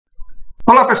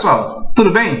Olá pessoal,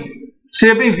 tudo bem?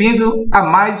 Seja bem-vindo a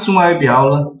mais uma web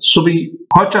aula sobre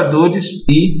roteadores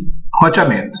e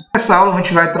roteamento. Nessa aula a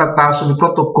gente vai tratar sobre o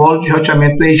protocolo de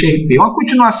roteamento EIGRP, uma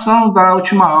continuação da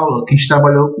última aula que a gente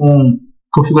trabalhou com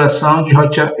configuração de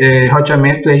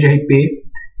roteamento EIGRP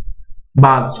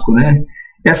básico, né?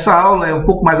 Essa aula é um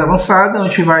pouco mais avançada, a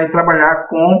gente vai trabalhar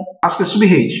com as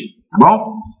subrede, tá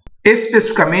bom?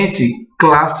 Especificamente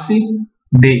classe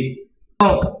B.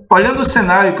 Então, olhando o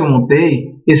cenário que eu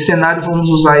montei, esse cenário vamos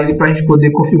usar ele para a gente poder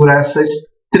configurar essas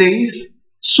três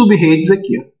subredes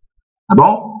aqui, ó, tá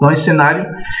bom? Então, esse cenário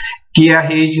que é a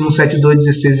rede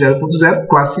 172.16.0.0,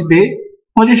 classe B,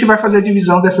 onde a gente vai fazer a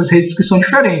divisão dessas redes que são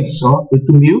diferentes, ó,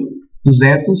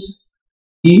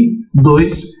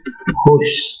 8.202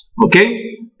 hosts,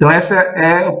 ok? Então, essa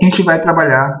é o que a gente vai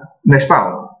trabalhar nesta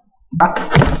aula, tá?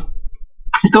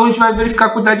 Então, a gente vai verificar a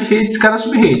quantidade de redes de cada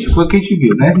subrede. Foi o que a gente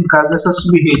viu, né? No caso, essa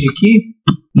subrede aqui,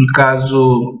 no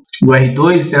caso do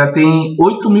R2, ela tem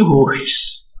 8.000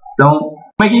 hosts. Então,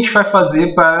 como é que a gente vai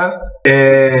fazer para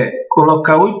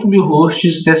colocar 8.000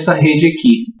 hosts dessa rede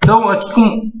aqui? Então, aqui,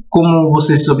 como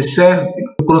vocês observam,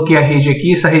 eu coloquei a rede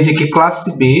aqui. Essa rede aqui é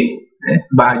classe B, né,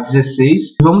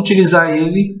 /16. Vamos utilizar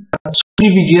ele para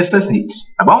subdividir essas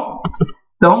redes, tá bom?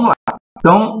 Então, vamos lá.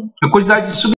 Então, a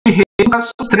quantidade de subredes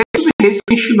são 3 subredes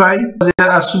que a gente vai fazer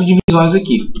as subdivisões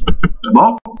aqui, tá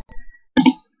bom?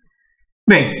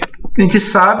 Bem, a gente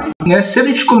sabe, né, se a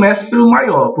gente começa pelo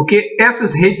maior, porque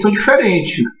essas redes são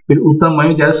diferentes, o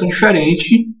tamanho delas são diferentes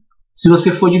se você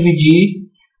for dividir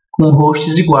com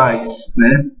hosts iguais,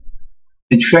 né?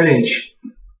 É diferente.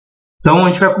 Então,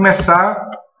 a gente vai começar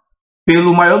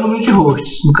pelo maior número de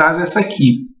hosts, no caso essa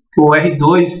aqui, o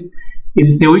R2.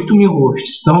 Ele tem 8.000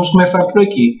 hosts. Então, vamos começar por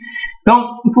aqui.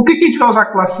 Então, por que a gente vai usar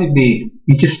classe B?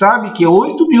 A gente sabe que é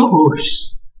 8.000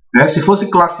 hosts, né? Se fosse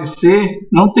classe C,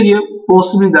 não teria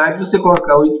possibilidade de você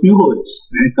colocar 8.000 hosts,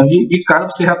 né? Então, de cara,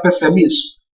 você já percebe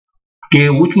isso. Porque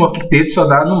o último octeto só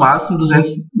dá, no máximo,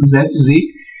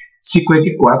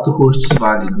 254 hosts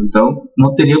válidos. Então,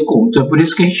 não teria como. Então, é por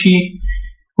isso que a gente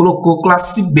colocou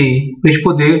classe B, para a gente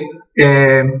poder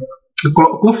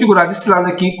configurar desse lado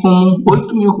aqui com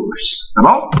 8.000 hosts, tá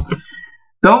bom?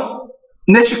 Então,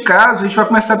 neste caso, a gente vai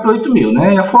começar por 8.000,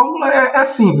 né? A fórmula é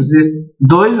simples,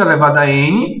 2 elevado a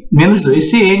n menos 2.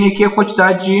 Esse n aqui é a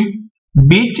quantidade de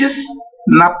bits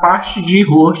na parte de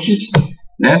hosts,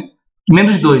 né?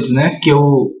 Menos 2, né? Que é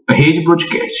o rede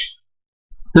broadcast.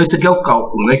 Então, esse aqui é o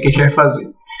cálculo, né, que a gente vai fazer.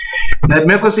 Na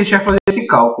primeira coisa que a gente vai fazer esse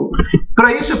cálculo.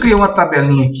 Para isso, eu criei uma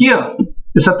tabelinha aqui, ó.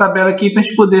 Essa tabela aqui para a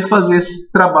gente poder fazer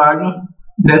esse trabalho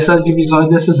dessa divisão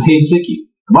dessas redes aqui,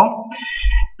 tá bom?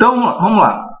 Então, vamos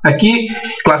lá. Aqui,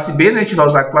 classe B, né? A gente vai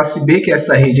usar a classe B, que é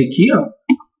essa rede aqui, ó.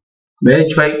 Né? A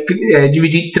gente vai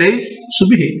dividir em 3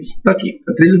 subredes. Tá aqui,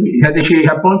 3 subredes. Já deixei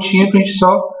já prontinha para a gente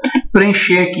só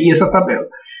preencher aqui essa tabela.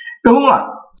 Então, vamos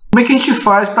lá. Como é que a gente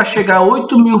faz para chegar a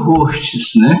 8.000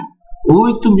 hosts, né?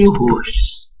 8.000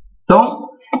 hosts. Então,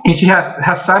 a gente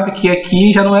já sabe que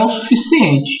aqui já não é o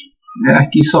suficiente.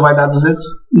 Aqui só vai dar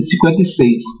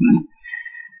 256, né?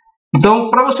 Então,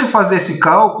 para você fazer esse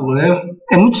cálculo, né,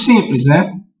 é muito simples, né?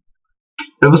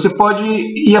 Você pode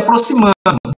ir aproximando,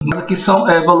 mas aqui são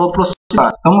valor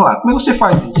aproximado. Então, vamos lá, como é que você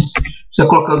faz isso? Você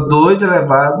coloca 2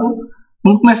 elevado,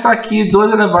 vamos começar aqui,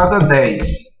 2 elevado a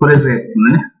 10, por exemplo,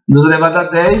 né? 2 elevado a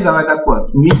 10 vai dar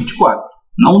quanto? 1024.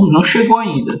 Não chegou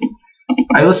ainda.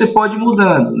 Aí você pode ir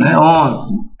mudando, né?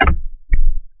 11.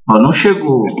 Ó, não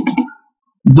chegou.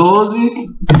 12,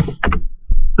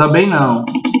 também não.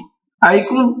 Aí,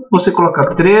 como você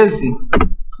coloca 13,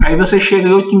 aí você chega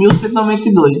em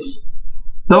 8.192.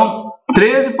 Então,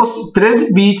 13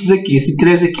 bits aqui. Esse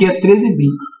 13 aqui é 13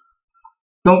 bits.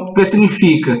 Então, o que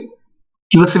significa?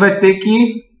 Que você vai ter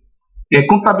que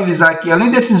contabilizar aqui, além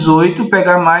desses 8,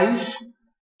 pegar mais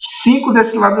 5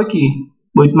 desse lado aqui.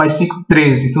 8 mais 5,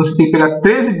 13. Então, você tem que pegar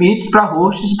 13 bits para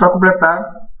hosts para completar.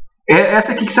 É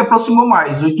essa aqui que se aproximou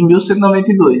mais,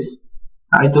 8.192.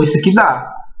 Então, isso aqui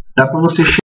dá para você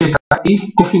chegar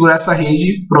e configurar essa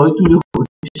rede para 8.000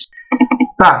 hosts.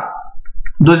 Tá,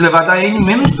 2 elevado a n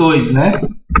menos 2, né?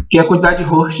 Que é a quantidade de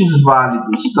hosts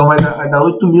válidos. Então, vai dar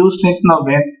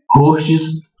 8.190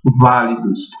 hosts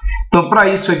válidos. Então,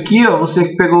 para isso aqui, ó,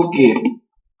 você pegou o quê?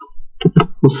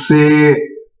 Você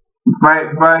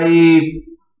vai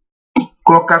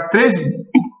colocar 3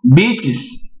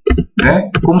 bits, né,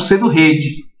 como sendo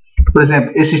rede. Por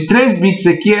exemplo, esses 3 bits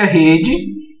aqui é rede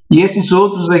e esses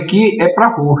outros aqui é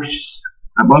para hosts,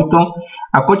 tá bom? Então,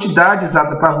 a quantidade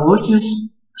exata para hosts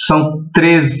são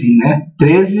 13, né?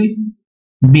 13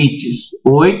 bits,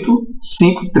 8,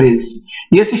 5, 13.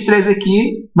 E esses 3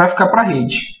 aqui vai ficar para a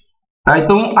rede. Tá?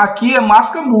 Então, aqui a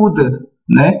máscara muda.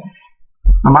 né?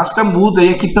 A máscara muda e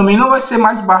aqui também não vai ser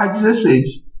mais barra 16,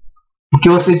 porque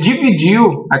você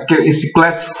dividiu esse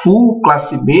classe full,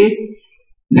 classe B,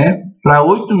 né, para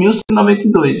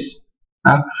 8.192,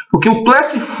 tá? Porque o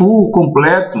classe full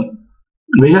completo,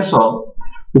 veja só,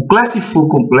 o classe full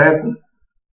completo,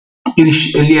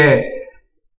 ele é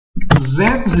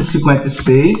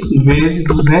 256 vezes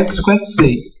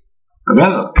 256, tá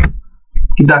vendo?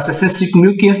 Que dá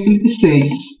 65.536.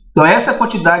 Então essa é a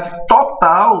quantidade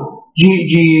total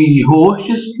de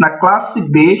hosts na classe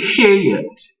B cheia,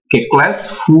 que é classe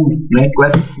full, né?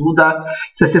 Classe full dá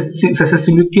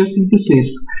 65.536.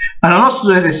 Mas no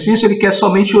nosso exercício ele quer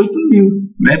somente 8.000,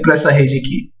 né, para essa rede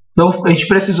aqui. Então a gente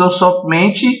precisou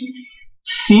somente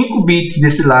 5 bits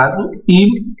desse lado e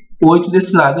 8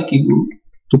 desse lado aqui do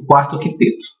quarto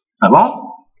octeto, tá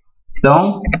bom?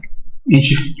 Então a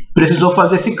gente precisou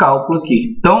fazer esse cálculo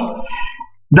aqui. Então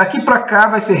daqui para cá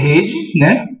vai ser rede,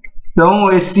 né?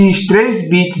 Então esses 3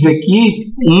 bits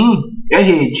aqui, 1 é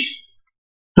rede.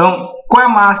 Então qual é a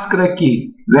máscara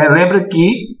aqui? Lembra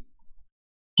aqui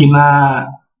que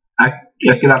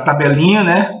aqui na tabelinha,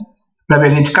 né?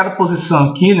 Tabelinha de cada posição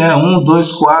aqui, né? 1,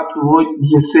 2, 4, 8,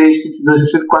 16, 32,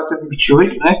 64,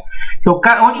 128, né? Então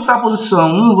onde está a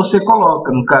posição 1 você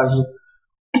coloca, no caso,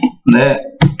 né,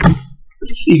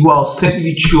 igual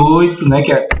 128, né,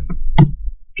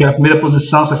 que é a primeira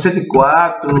posição,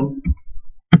 64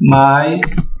 mais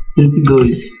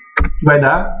 32, que vai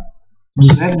dar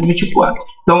 224.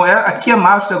 Então aqui a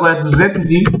máscara agora é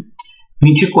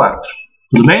 224,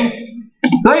 tudo bem?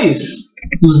 Então é isso,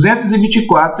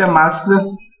 224 é a máscara,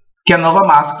 que é a nova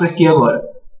máscara aqui agora,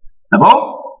 tá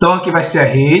bom? Então aqui vai ser a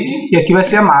rede e aqui vai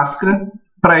ser a máscara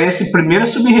para esse primeiro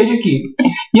subrede aqui.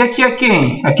 E aqui é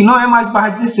quem? Aqui não é mais barra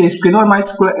 16, porque não é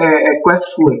mais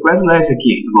class full, é classless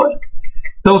aqui agora.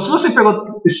 Então se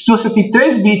você tem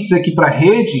 3 bits aqui para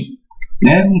rede,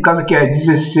 né, no caso aqui é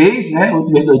 16, né,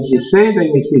 8 vezes 2 é 16, aí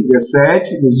vai ser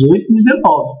 17, 18,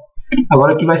 19.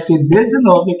 Agora aqui vai ser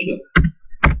 19 aqui, ó.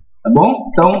 Tá bom?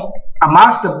 Então a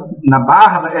máscara na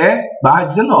barra é barra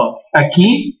 19.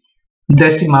 Aqui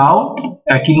decimal,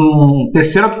 aqui no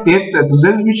terceiro octeto é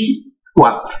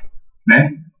 224, né?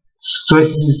 São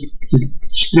esses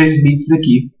 3 bits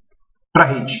aqui para a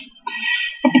rede.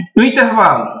 E o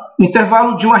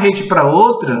intervalo de uma rede para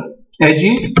outra é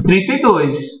de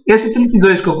 32. Esse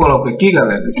 32 que eu coloco aqui,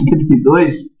 galera, esse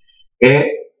 32 é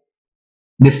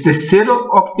desse terceiro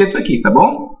octeto aqui, tá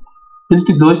bom?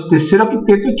 32, terceiro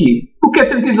octeto aqui. O que é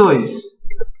 32?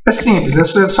 É simples,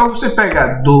 é só você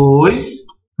pegar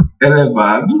 2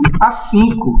 elevado a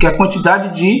 5, que é a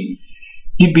quantidade de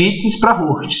bits para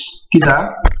hosts, que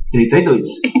dá 32.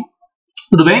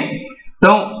 Tudo bem?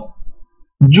 Então,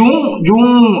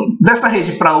 dessa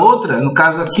rede para outra, no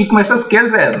caso aqui começa aqui é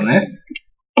 0, né?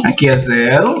 Aqui é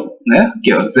 0, né?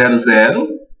 Aqui ó, 0, 0,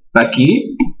 tá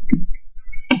aqui.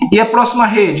 E a próxima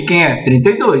rede, quem é?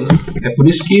 32. É por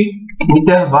isso que o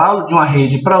intervalo de uma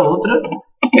rede para outra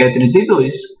é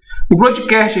 32. O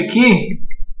broadcast aqui,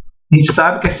 a gente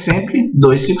sabe que é sempre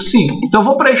 255. Então eu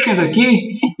vou preenchendo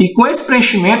aqui e com esse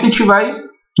preenchimento a gente vai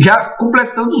já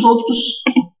completando os outros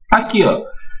aqui, ó.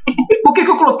 E por que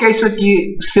eu coloquei isso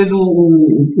aqui sendo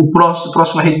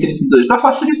próxima rede 32? Para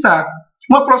facilitar.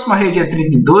 Uma próxima rede é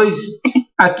 32,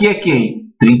 aqui é quem?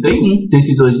 31.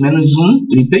 32 menos 1,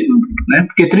 31. Né?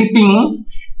 Porque 31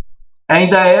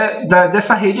 ainda é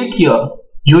dessa rede aqui, ó,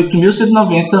 de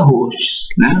 8.190 hosts.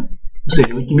 Né? Ou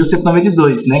seja,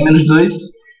 8.192, né? Menos 2,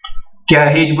 que é a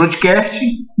rede broadcast,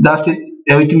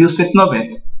 é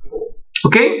 8.190.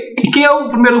 Ok? E quem é o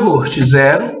primeiro host?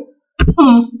 0,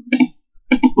 1.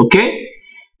 Ok?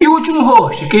 E o último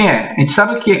host, quem é? A gente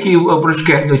sabe que aqui é o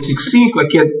broadcast 255,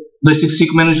 aqui é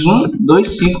 255 menos 1,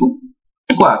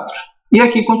 254. E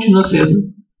aqui continua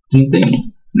sendo 31,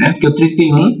 né? Porque o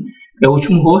 31 é o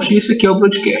último host e esse aqui é o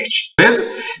broadcast. Beleza?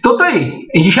 Então tá aí.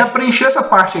 A gente já preencheu essa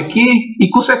parte aqui e,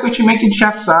 consequentemente, a gente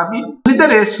já sabe os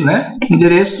endereços, né? O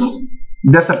endereço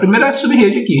dessa primeira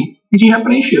subrede aqui. A gente já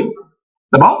preencheu.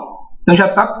 Tá bom? Então já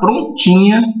está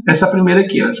prontinha essa primeira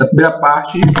aqui, ó. Essa primeira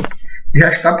parte já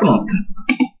está pronta.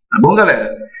 Tá bom, galera?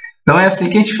 Então é assim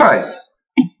que a gente faz.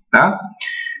 Tá?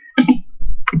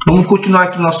 Vamos continuar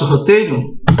aqui no nosso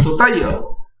roteiro. Então tá aí, ó.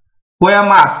 Qual é a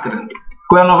máscara?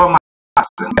 Qual é a nova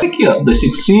máscara? Essa aqui, ó.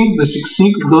 255,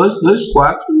 255, 2, 2,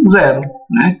 4, 0.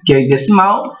 Né? Que é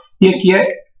decimal. E aqui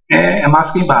é a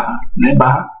máscara em barra. Né?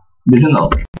 Barra 19.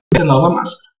 Essa é a nova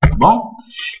máscara. Tá bom?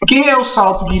 Quem é o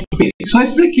salto de IP? São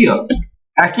esses aqui, ó.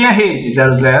 Aqui é a rede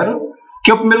 00.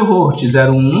 Que é o primeiro host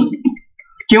 01.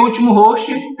 Que é o último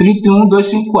host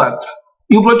 31254.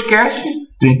 E o broadcast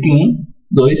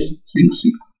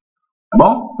 31255. Tá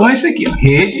bom? Então é esse aqui, ó.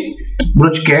 Rede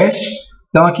broadcast.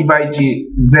 Então aqui vai de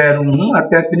 01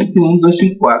 até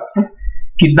 31.254,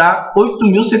 que dá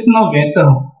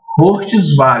 8.190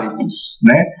 hosts válidos,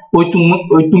 né?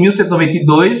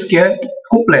 8.192 que é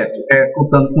completo,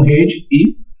 contando com rede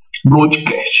e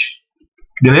broadcast.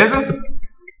 Beleza?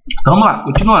 Então vamos lá,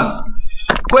 continuando.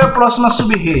 Qual é a próxima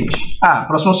subrede? A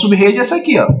próxima subrede é essa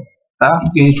aqui, ó, tá?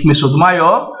 Porque a gente começou do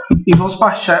maior e vamos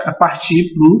partir para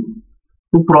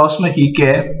o próximo aqui, que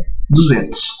é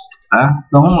 200. Tá?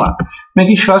 Então vamos lá. Como é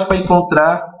que a gente faz para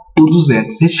encontrar o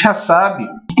 200? A gente já sabe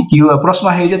que a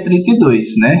próxima rede é 32,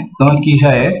 né? Então aqui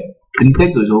já é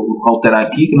 32. Vou alterar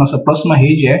aqui que a nossa próxima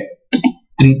rede é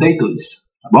 32.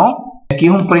 Tá bom? Aqui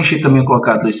vamos preencher também,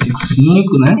 colocar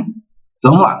 255, né?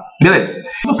 Então vamos lá. Beleza.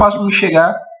 Eu faço para me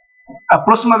chegar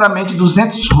aproximadamente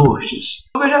 200 hosts.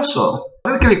 Então veja só.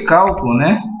 Fazendo aquele cálculo,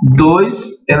 né?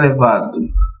 2 elevado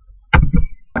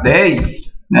a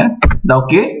 10, né? Dá o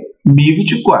quê?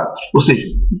 1024, ou seja,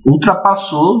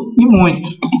 ultrapassou e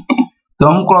muito.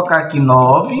 Então vamos colocar aqui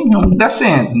 9, vamos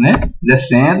descendo, né?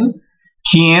 Descendo,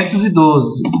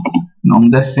 512, vamos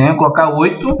descendo, colocar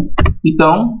 8,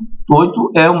 então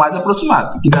 8 é o mais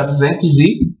aproximado, que dá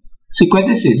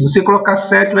 256. Se você colocar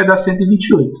 7 vai dar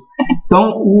 128.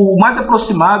 Então o mais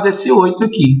aproximado é esse 8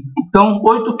 aqui. Então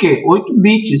 8 o quê? 8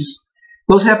 bits.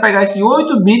 Então você vai pegar esses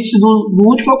 8 bits do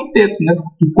último octeto, né,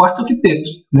 do quarto octeto.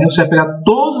 Né? Você vai pegar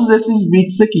todos esses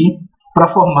bits aqui para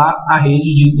formar a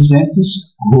rede de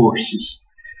 200 hosts.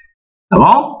 Tá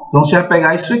bom? Então você vai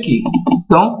pegar isso aqui.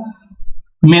 Então,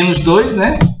 menos 2,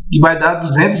 né, que vai dar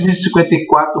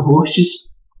 254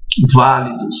 hosts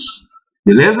válidos.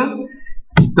 Beleza?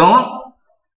 Então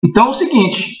é o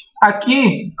seguinte.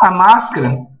 Aqui a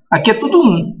máscara, aqui é tudo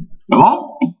 1. Tá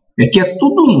bom? Aqui é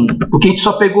tudo 1, porque a gente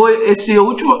só pegou esse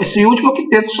último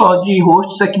octeto só de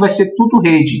hosts, aqui vai ser tudo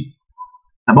rede.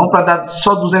 Tá bom? Para dar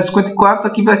só 254,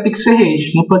 aqui vai ter que ser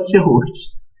rede, não pode ser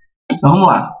hosts. Então vamos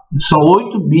lá. São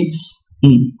 8 bits 1.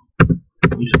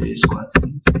 2, 3, 4,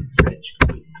 5, 6, 7,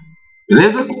 8.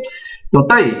 Beleza? Então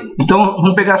tá aí. Então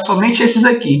vamos pegar somente esses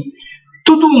aqui.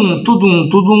 Tudo 1, tudo 1,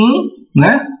 tudo 1,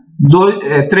 né?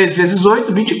 3 vezes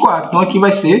 8, 24. Então aqui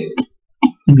vai ser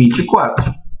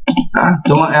 24. Tá?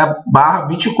 Então é a barra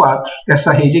 24,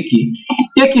 essa rede aqui.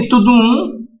 E aqui tudo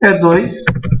 1 é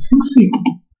 255.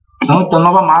 Então a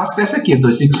nova máscara é essa aqui,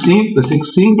 255,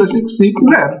 255, 255,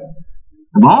 0.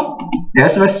 Tá bom?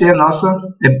 Essa vai ser a nossa,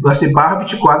 vai ser barra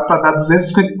 24 para dar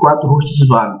 254 hosts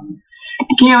válidos.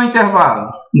 Quem é o intervalo?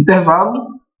 O intervalo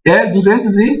é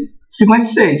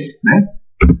 256, né?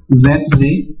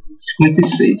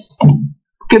 256.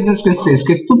 Por que 256?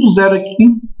 Porque tudo 0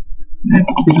 aqui. Né?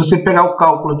 Se você pegar o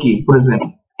cálculo aqui, por exemplo,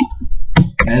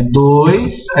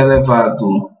 2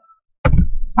 elevado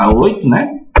a 8,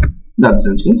 né? Dá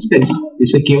 256.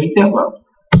 Esse aqui é o intervalo.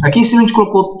 Aqui em cima a gente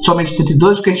colocou somente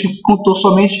 32, porque a gente contou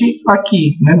somente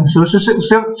aqui. Né? Se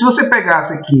você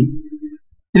pegasse aqui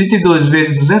 32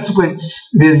 vezes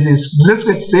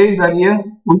 256, daria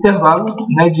o intervalo,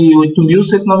 né, de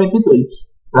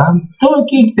 8.192. Tá? Então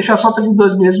aqui, deixar só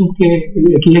 32 mesmo, porque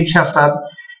aqui a gente já sabe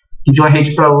que de uma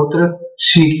rede para outra,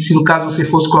 se no caso você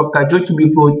fosse colocar de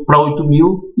 8.000 para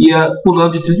 8.000, ia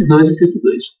pulando de 32 em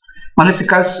 32. Mas nesse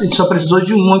caso a gente só precisou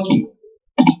de 1 aqui.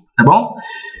 Tá bom?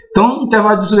 Então,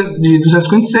 intervalo de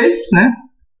 256, né,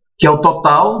 que é o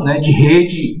total, né, de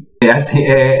rede,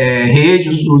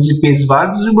 os IPs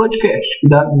válidos e o broadcast, que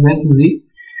dá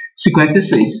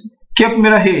 256. Que é a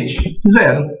primeira rede?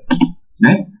 0.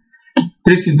 Né?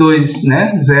 32,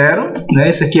 né, 0. Né?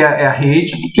 Essa aqui é a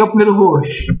rede, que é o primeiro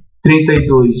host.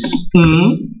 32,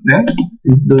 1. Né?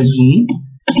 32, 1.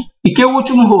 E que é o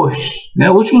último host? Né?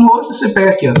 O último host você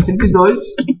pega aqui, ó, 32,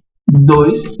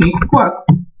 2, 5, 4.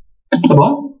 Tá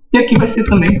bom? E aqui vai ser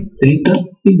também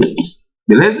 32.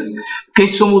 Beleza? Porque a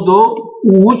gente só mudou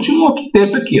o último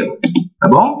octeto aqui, ó. Tá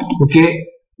bom? Porque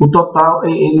o total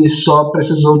ele só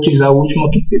precisou utilizar o último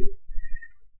octeto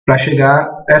para chegar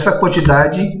a essa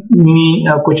quantidade,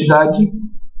 a quantidade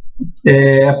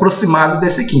aproximada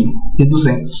desse aqui, de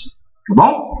 200. Tá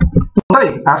bom? Então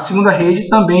aí, a segunda rede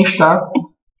também está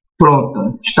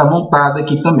pronta, está montada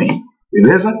aqui também.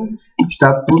 Beleza?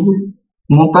 Está tudo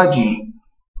montadinho.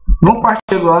 Vamos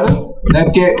partir agora, né,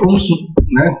 porque vamos,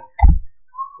 né,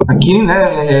 aqui,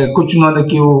 né, continuando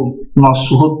aqui o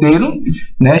nosso roteiro,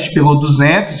 né, a gente pegou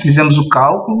 200, fizemos o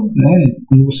cálculo, né,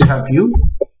 como você já viu.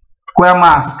 Qual é a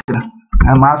máscara?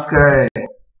 A máscara é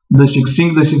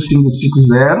 255, 255,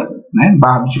 250, né,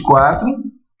 barra 24,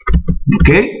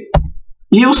 ok?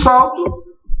 E o salto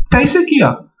é esse aqui,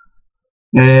 ó,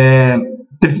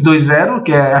 320,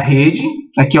 que é a rede,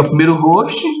 aqui é o primeiro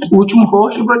host, o último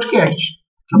host e o broadcast.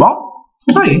 Tá bom?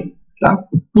 Isso aí. Tá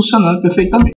funcionando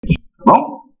perfeitamente. Tá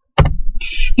bom?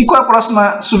 E qual é a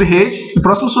próxima subrede? A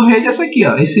próxima subrede é essa aqui,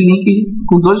 ó, esse link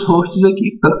com dois hosts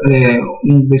aqui,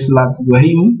 um desse lado do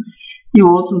R1 e o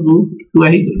outro do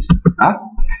R2, tá?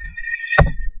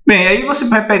 Bem, aí você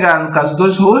vai pegar, no caso,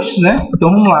 dois hosts, né? Então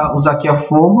vamos lá, usar aqui a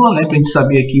fórmula, né, para a gente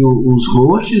saber aqui os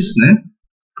hosts, né,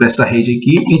 para essa rede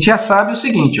aqui. A gente já sabe o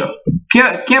seguinte, ó,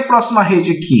 quem é a próxima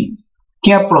rede aqui?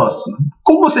 Quem é a próxima?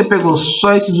 Como você pegou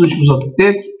só esses últimos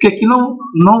octetos, porque aqui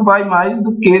não vai mais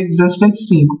do que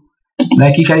 255,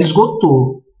 né, que já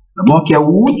esgotou, tá bom? Que é o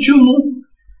último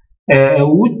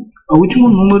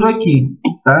número aqui,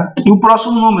 tá? E o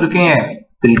próximo número quem é?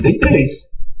 33,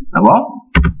 tá bom?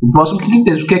 O próximo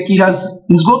 33, porque aqui já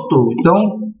esgotou.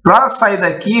 Então, para sair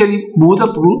daqui, ele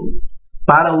muda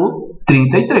para o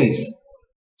 33,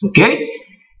 ok?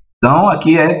 Então,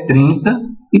 aqui é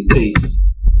 33,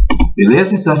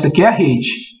 beleza? Então, essa aqui é a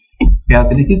rede, é a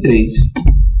 33.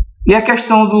 E a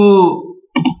questão do...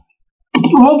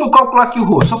 Vamos calcular aqui o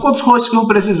host. Só quantos hosts que eu vou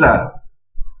precisar?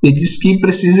 Ele disse que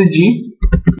precisa de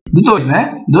 2,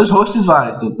 né? 2 hosts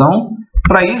válidos. Então,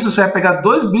 para isso, você vai pegar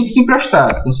 2 bits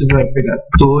emprestados. Então, você vai pegar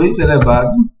 2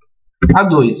 elevado a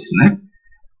 2, né?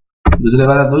 2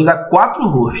 elevado a 2 dá 4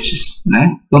 hosts,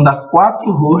 né? Então, dá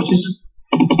 4 hosts.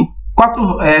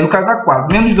 No caso, dá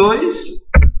 4. Menos 2,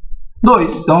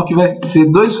 2. Então, aqui vai ser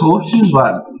 2 hosts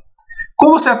válidos.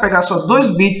 Como você vai pegar só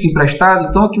 2 bits emprestados,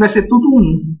 então aqui vai ser tudo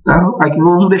 1. Tá? Aqui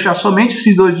vamos deixar somente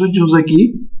esses dois últimos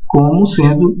aqui como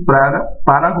sendo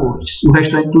para hosts. O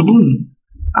restante tudo 1.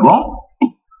 Tá bom?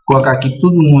 Vou colocar aqui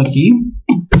tudo 1 aqui.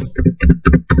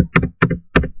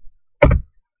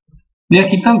 E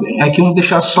aqui também. Aqui vamos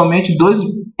deixar somente 2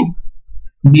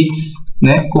 bits,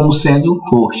 né, como sendo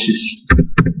hosts.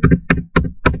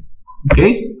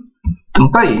 Ok? Então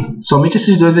tá aí. Somente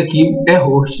esses dois aqui é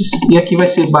hosts. E aqui vai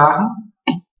ser barra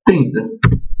 30.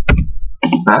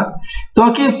 Tá? Então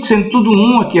aqui sendo tudo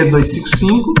 1, aqui é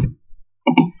 255.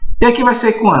 E aqui vai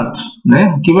ser quanto? Né?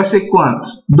 Aqui vai ser quanto?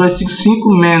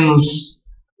 255 menos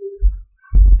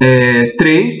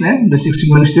 3, né?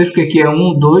 255 menos 3, porque aqui é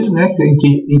 1, 2, né? Que a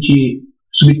gente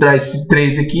subtrai esse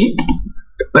 3 aqui.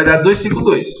 Vai dar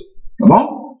 252. Tá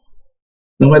bom?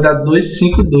 Então vai dar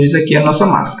 252 aqui a nossa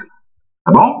máscara.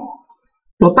 Tá bom?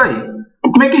 Então tá aí.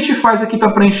 Como é que a gente faz aqui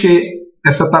para preencher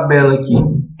essa tabela aqui?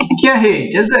 Que é a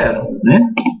rede? É 0,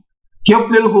 né? Que é o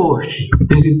primeiro host?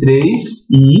 33,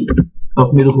 1, é o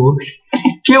primeiro host.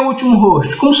 Que é o último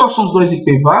host? Como só são 2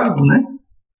 IP válidos,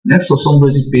 né? Só são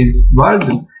 2 IPs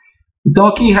válidos. Então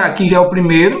aqui já é o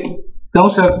primeiro. Então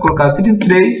você vai colocar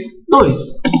 33, 2.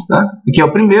 Tá? Aqui é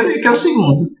o primeiro e aqui é o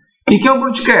segundo. E que é o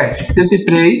broadcast?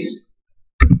 33,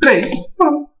 3.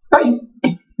 Pronto, tá aí.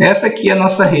 Essa aqui é a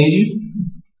nossa rede,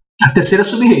 a terceira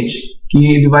subrede, que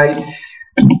ele vai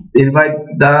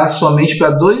dar somente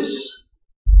para 2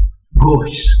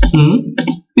 hosts, 1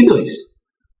 e 2.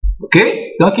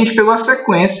 Ok? Então aqui a gente pegou a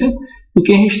sequência do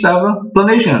que a gente estava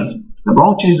planejando, tá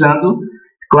bom? Utilizando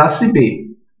classe B.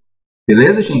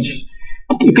 Beleza, gente?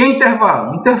 E o que é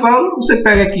intervalo? Intervalo você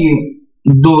pega aqui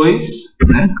 2,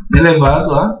 né,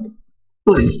 elevado a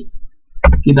 2,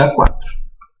 que dá 4. Tá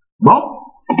bom?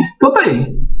 Então tá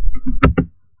aí.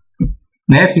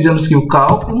 Né? Fizemos aqui o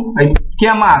cálculo. Aí, que é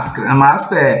a máscara? A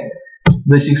máscara é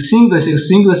 255,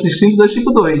 255, 255,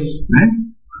 252, né?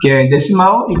 Que é em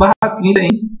decimal, e barra 30 em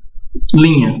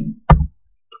linha.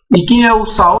 E quem é o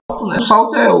salto? Né? O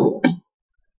salto é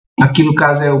aqui no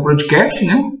caso é o broadcast,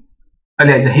 né?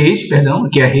 Aliás, a rede, perdão.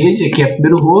 Aqui é a rede, aqui é o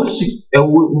primeiro host, é o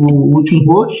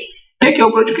último host, e aqui é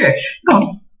o broadcast. Pronto.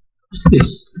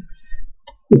 Isso.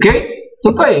 Ok?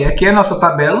 Então tá aí. Aqui é a nossa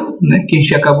tabela, né? Que a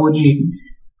gente acabou de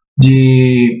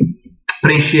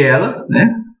preencher ela,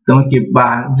 né? Então aqui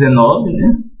barra 19,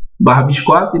 né? Barra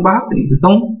 24 e barra 30.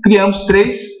 Então criamos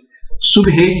 3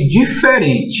 subredes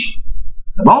diferentes,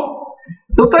 tá bom?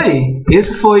 Então tá aí.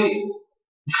 Esse foi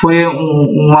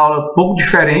uma aula um pouco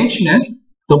diferente, né?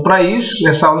 Então para isso,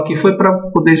 essa aula aqui foi para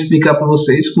poder explicar para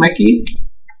vocês como é que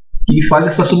faz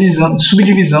essa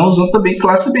subdivisão usando também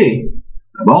classe B,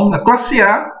 tá bom? Na classe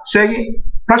A segue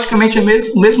praticamente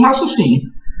o mesmo raciocínio,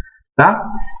 tá?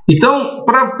 Então,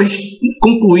 para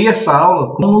concluir essa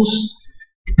aula, vamos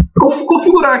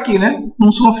configurar aqui, né?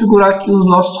 Vamos configurar aqui os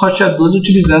nossos roteadores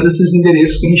utilizando esses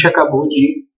endereços que a gente acabou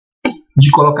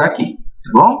de colocar aqui,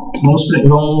 tá bom?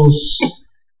 Vamos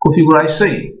configurar isso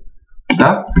aí,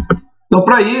 tá? Então,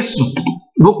 para isso,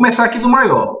 eu vou começar aqui do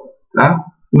maior, tá?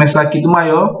 Começar aqui do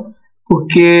maior,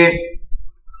 porque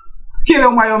ele é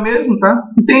o maior mesmo, tá?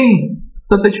 Não tem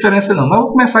tanta diferença não, mas eu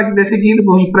vou começar aqui desse aqui,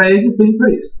 vou vir para esse e depois vir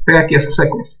para esse. Vou pegar aqui essa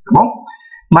sequência, tá bom?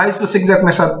 Mas se você quiser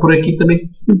começar por aqui também,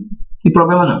 não tem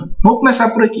problema não. Vamos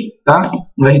começar por aqui, tá?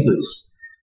 No R2.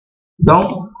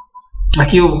 Então,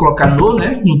 Aqui eu vou colocar no,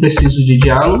 né? Não preciso de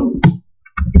diálogo,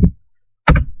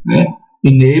 né?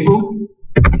 Enable,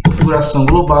 configuração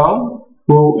global.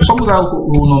 Vou só mudar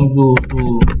o nome do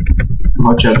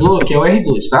roteador, que é o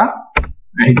R2, tá?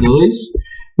 R2.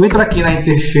 Vou entrar aqui na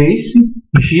interface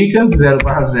giga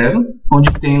 0/0,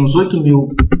 onde tem os 8.000,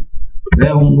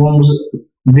 né? Vamos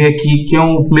ver aqui que é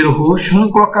o primeiro host.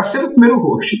 Vamos colocar sempre o primeiro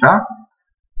host, tá?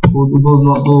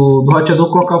 Do roteador,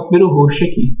 vou colocar o primeiro host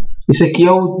aqui. Esse aqui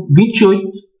é o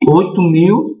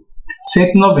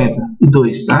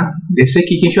 28.192, tá? Esse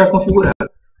aqui que a gente vai configurar.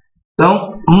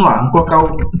 Então, vamos lá. Vamos colocar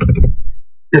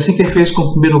essa interface com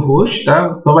o primeiro host,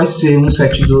 tá? Então vai ser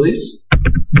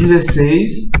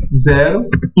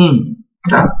 172.16.0.1,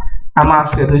 tá? A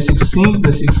máscara é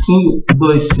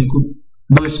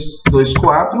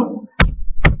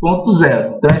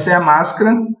 255.254.0. Então essa é a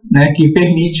máscara, né, que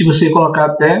permite você colocar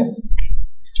até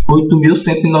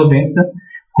 8.190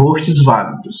 hosts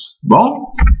válidos, tá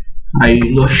bom? Aí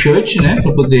no shut, né,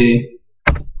 para poder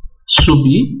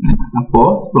subir, né, na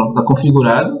porta. Pronto, está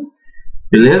configurado,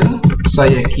 beleza?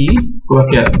 Sair aqui,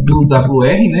 coloquei a do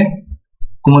WR, né?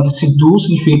 Como esse do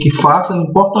significa que faça, não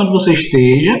importa onde você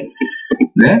esteja,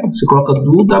 né? Você coloca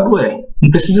do WR, não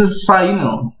precisa sair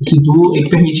não. Esse do ele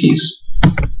permite isso.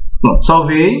 Pronto,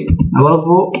 salvei. Agora eu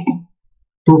vou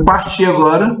partir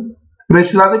agora para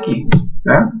esse lado aqui,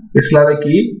 tá? Esse lado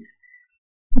aqui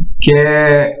que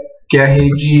é a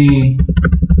rede,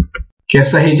 que é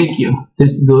essa rede aqui, ó,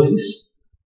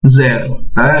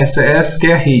 32.0, tá? Essa que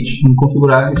é a rede. Vamos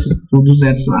configurar esse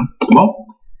 200 lá, tá bom?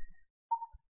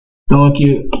 Então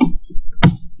aqui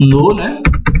no, né?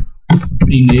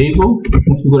 Enable,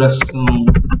 configuração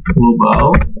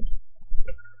global,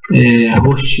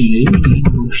 host name,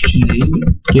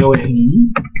 que é o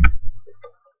R1.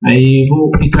 Aí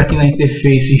vou entrar aqui na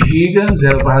interface giga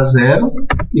 0/0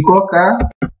 e colocar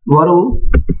agora o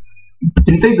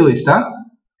 32, tá?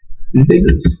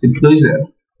 32.0.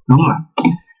 Vamos lá.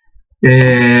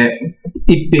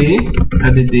 IP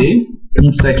add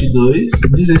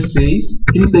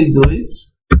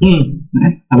 172.16.32.1,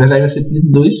 né? Na verdade vai ser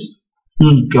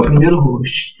 32.1, que é o primeiro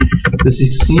host.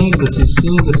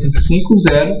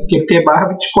 255.255.255.0, que é barra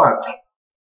 24, tá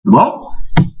bom?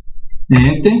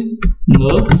 Enter no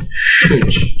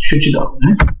shutdown,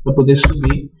 né? Para poder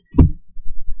subir.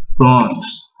 Pronto.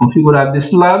 Configurado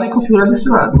desse lado e configurado desse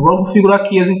lado. Vamos configurar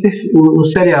aqui o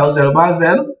serial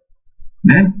 0/0,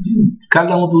 né? De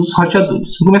cada um dos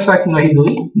roteadores. Vou começar aqui no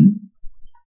R2, né?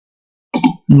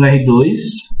 No R2.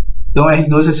 Então, o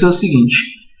R2 vai ser o seguinte: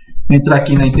 entrar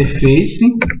aqui na interface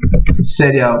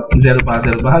serial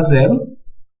 0/0/0,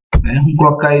 né? Vamos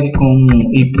colocar ele com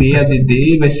IP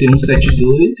add, vai ser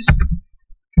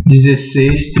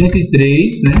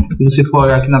 172.16.33, né? Se você for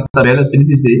olhar aqui na tabela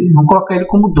 33, vamos colocar ele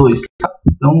como 2, tá?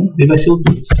 Então ele vai ser o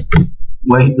 2.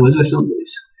 O R2 vai ser o 2.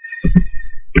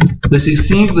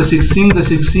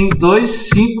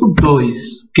 255.255.252,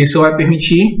 que só vai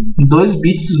permitir 2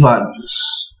 bits válidos,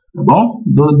 tá bom?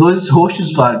 2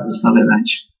 hosts válidos, na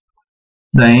verdade.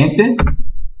 Dá Enter,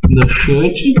 do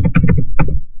shut,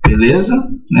 beleza?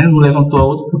 Né? Não levantou a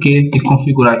outra porque tem que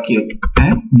configurar aqui,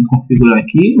 né? Vamos configurar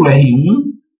aqui o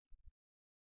R1.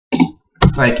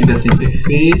 Sai aqui dessa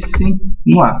interface.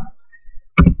 Vamos lá.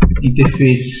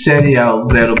 Interface serial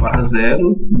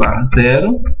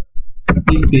 0/0/0.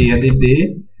 IP add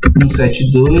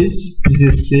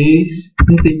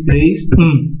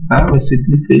 172.16.33.1, tá? Vai ser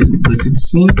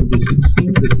 33.255,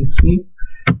 255, 255,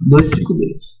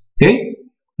 252, ok?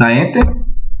 Dá Enter.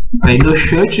 Aí no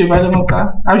shut vai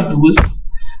levantar as duas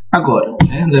agora,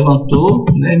 né? Levantou,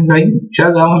 né? Vai já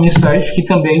dar uma mensagem que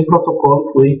também o protocolo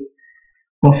foi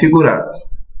configurado,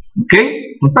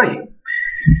 ok? Então tá aí,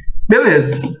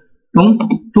 beleza. Então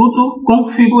tudo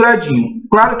configuradinho.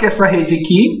 Claro que essa rede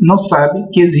aqui não sabe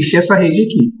que existe essa rede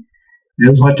aqui.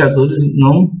 Os roteadores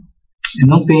não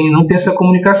tem essa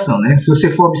comunicação, né? Se você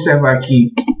for observar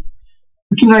aqui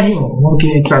no R1, vamos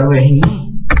aqui entrar no R1,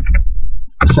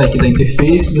 sair aqui da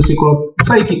interface, você coloca,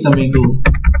 sair aqui também do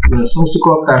configuração, você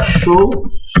colocar show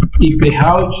IP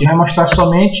route, vai mostrar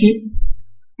somente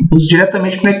os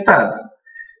diretamente conectados,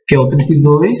 que é o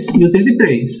 32 e o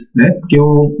 33, né? Porque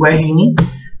o R1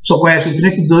 só conhece o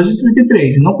 32 e o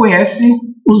 33, não conhece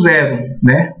o 0,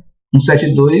 né?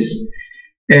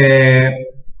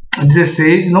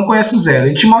 172.16 não conhece o 0. A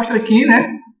gente mostra aqui,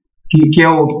 né? Que é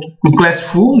o Classe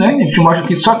Full, né? A gente mostra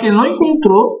aqui, só que ele não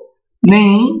encontrou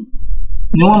nenhuma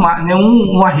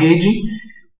rede,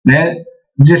 né?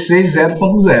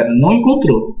 16.0.0, não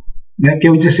encontrou, né? Que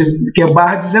é o 16, que é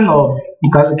barra 19. No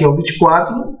caso aqui é o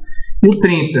 24 e o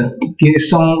 30, que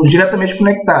são diretamente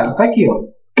conectados. Tá aqui, ó,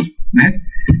 né?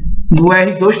 No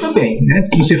R2 também, né?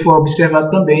 Se você for observar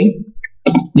também,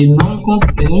 ele não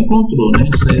encontrou, né?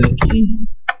 Sai daqui.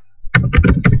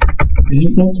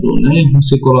 Ele encontrou, né?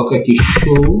 Você coloca aqui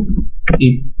show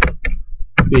e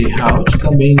route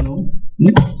também não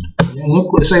encontra.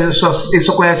 Ele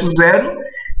só conhece o 0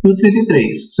 e o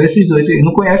 33. Só esses dois. Ele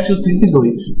não conhece o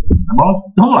 32. Tá bom?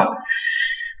 Então, vamos lá.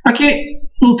 Aqui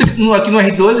no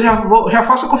R2 eu já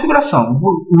faço a configuração.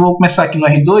 Vou começar aqui no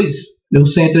R2. Eu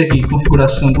centro aqui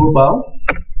configuração global,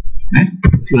 né?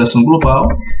 Configuração global.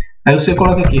 Aí você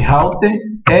coloca aqui router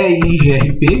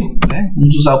EIGRP, né?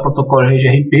 Vamos usar o protocolo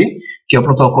EIGRP, que é o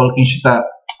protocolo que a gente está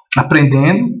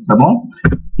aprendendo, tá bom?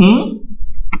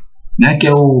 Né? Que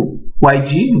é o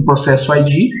ID, o processo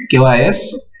ID, que é o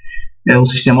AS, é o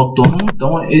sistema autônomo.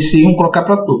 Então esse vamos colocar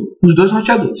para todos, os dois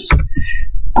roteadores.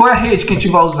 Qual é a rede que a gente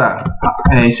vai usar?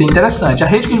 Isso é interessante. A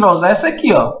rede que a gente vai usar é essa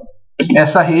aqui, ó.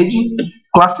 Essa rede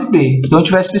classe B. Então a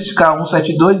gente vai especificar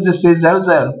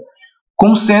 172.16.00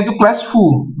 como sendo classe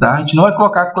full, tá? A gente não vai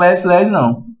colocar classe less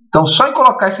não. Então só em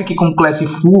colocar isso aqui como classe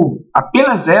full,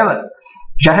 apenas ela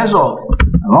já resolve,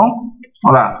 tá bom?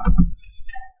 Olha lá.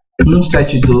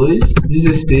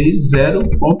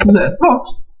 172.16.0.0. Pronto.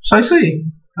 Só isso aí,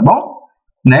 tá bom?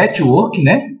 Network,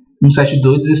 né?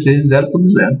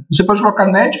 172.16.0.0. Você pode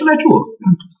colocar net ou network.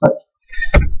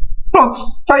 Pronto,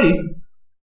 tá aí.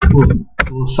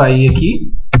 Vou sair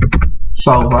aqui,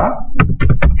 salvar,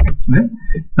 né?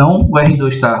 Então o R2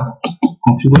 está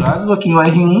configurado. Aqui no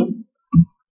R1,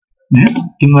 né?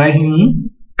 Aqui no R1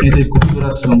 entra em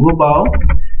configuração global,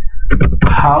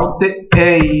 router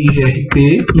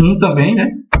EIGRP 1 também,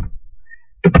 né?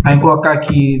 Aí colocar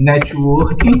aqui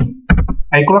network,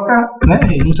 aí colocar, né?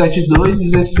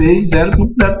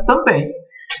 172.16.0.0 também,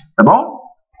 tá bom?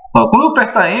 Ó, quando eu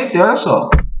apertar Enter, olha só,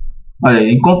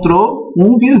 olha, encontrou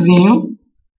um vizinho,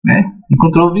 né?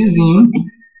 Encontrou o vizinho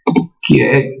que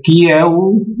é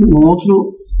o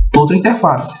outra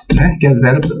interface, né? Que é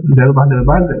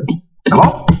 0/0/0, tá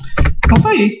bom? Então tá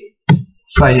aí.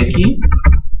 Sai aqui,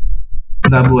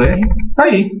 WR, tá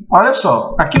aí. Olha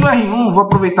só, aqui no R1, vou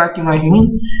aproveitar aqui no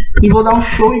R1 e vou dar um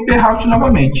show IP route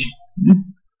novamente.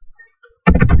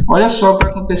 Olha só o que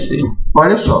vai acontecer.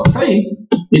 Olha só, tá aí.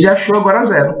 Ele achou agora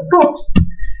 0. Pronto.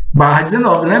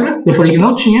 /19, lembra? Eu falei que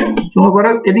não tinha, então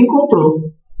agora ele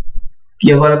encontrou.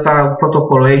 Que agora está o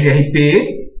protocolo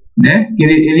EIGRP, né?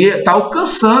 Ele está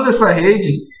alcançando essa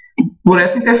rede por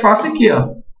essa interface aqui, ó.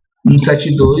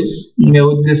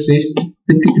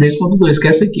 172.168.16.33.2, que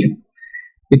é essa aqui. Ele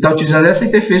está utilizando essa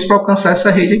interface para alcançar essa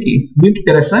rede aqui. Viu que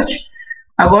interessante?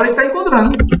 Agora ele está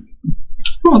encontrando.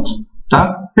 Pronto.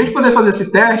 Tá? Para a gente poder fazer esses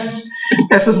testes,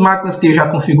 essas máquinas que eu já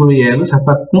configurei elas, já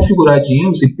está configuradinho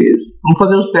os IPs. Vamos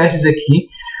fazer os testes aqui.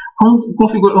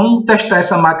 Vamos testar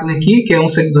essa máquina aqui, que é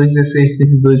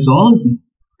 172.16.32.11,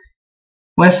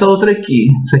 com essa outra aqui.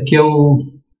 Essa aqui é o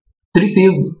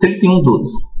 31.12.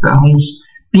 Tá? Vamos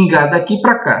pingar daqui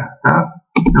para cá. Tá?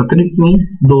 É o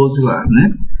 31.12 lá,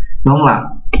 né? Vamos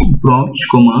lá. Prompt,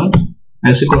 comando.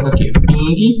 Aí você coloca aqui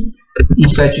ping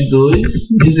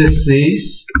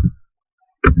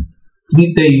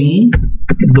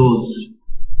 172.16.31.12,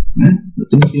 né?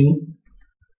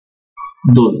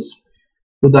 31.12.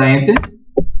 Vou dar Enter.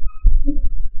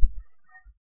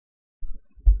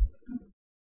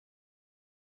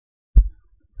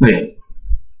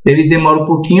 Ele demora um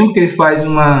pouquinho porque ele faz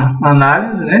uma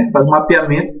análise, né? Faz um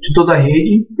mapeamento de toda a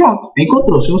rede. Pronto,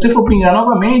 encontrou. Se você for pingar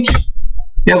novamente,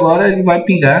 e agora ele vai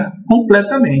pingar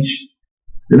completamente.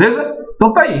 Beleza?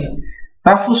 Então tá aí.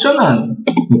 Tá funcionando.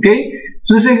 Ok?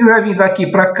 Se você quiser vir daqui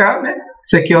para cá, né?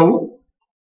 Esse aqui é o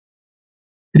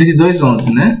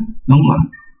 32.11, né? Vamos lá.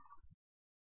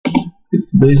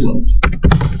 32.11.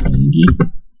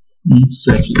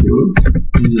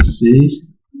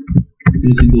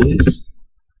 172.16.32.11,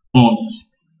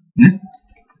 né?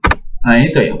 Aí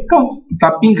então aí, pronto,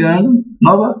 tá pingando,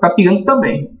 tá pingando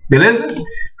também, beleza?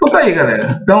 Então tá aí,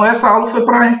 galera. Então essa aula foi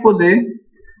para a gente poder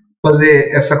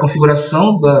fazer essa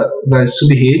configuração das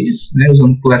subredes, né?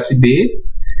 Usando classe B,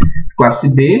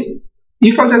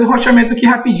 e fazer o roteamento aqui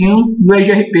rapidinho do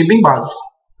EIGRP bem básico,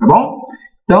 tá bom?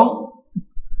 Então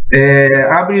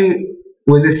abre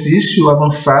o exercício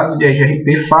avançado de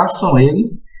EIGRP, façam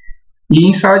ele, e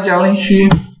em sala de aula a gente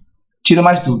tira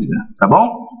mais dúvida, tá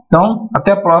bom? Então,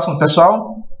 até a próxima,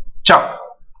 pessoal. Tchau!